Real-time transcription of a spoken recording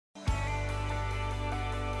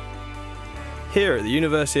Here at the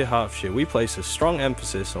University of Hertfordshire, we place a strong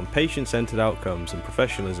emphasis on patient-centred outcomes and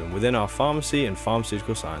professionalism within our Pharmacy and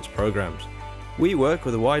Pharmaceutical Science programs. We work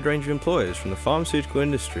with a wide range of employers from the pharmaceutical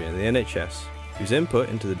industry and the NHS, whose input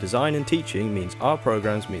into the design and teaching means our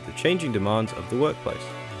programs meet the changing demands of the workplace.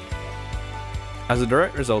 As a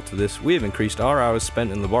direct result of this, we have increased our hours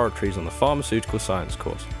spent in laboratories on the Pharmaceutical Science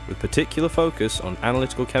course, with particular focus on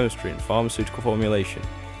analytical chemistry and pharmaceutical formulation,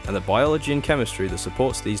 and the biology and chemistry that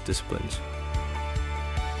supports these disciplines.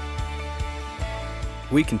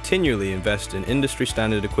 We continually invest in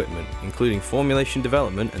industry-standard equipment, including formulation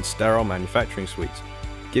development and sterile manufacturing suites,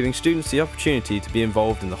 giving students the opportunity to be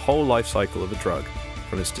involved in the whole life cycle of a drug,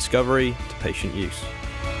 from its discovery to patient use.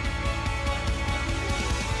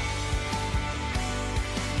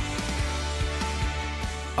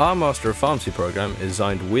 Our Master of Pharmacy program is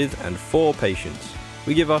designed with and for patients.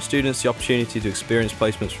 We give our students the opportunity to experience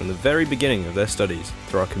placements from the very beginning of their studies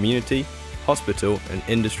through our community, hospital and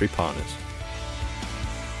industry partners.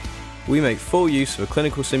 We make full use of a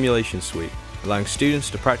clinical simulation suite, allowing students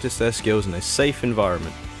to practice their skills in a safe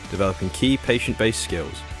environment, developing key patient-based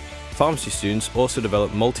skills. Pharmacy students also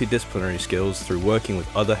develop multidisciplinary skills through working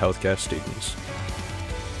with other healthcare students.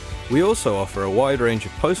 We also offer a wide range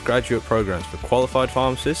of postgraduate programs for qualified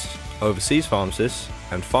pharmacists, overseas pharmacists,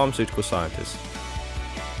 and pharmaceutical scientists.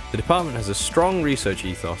 The department has a strong research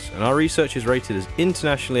ethos, and our research is rated as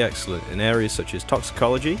internationally excellent in areas such as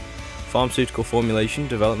toxicology, pharmaceutical formulation,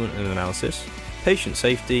 development and analysis, patient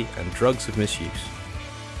safety, and drugs of misuse.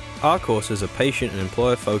 Our courses are patient and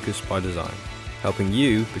employer focused by design, helping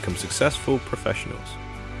you become successful professionals.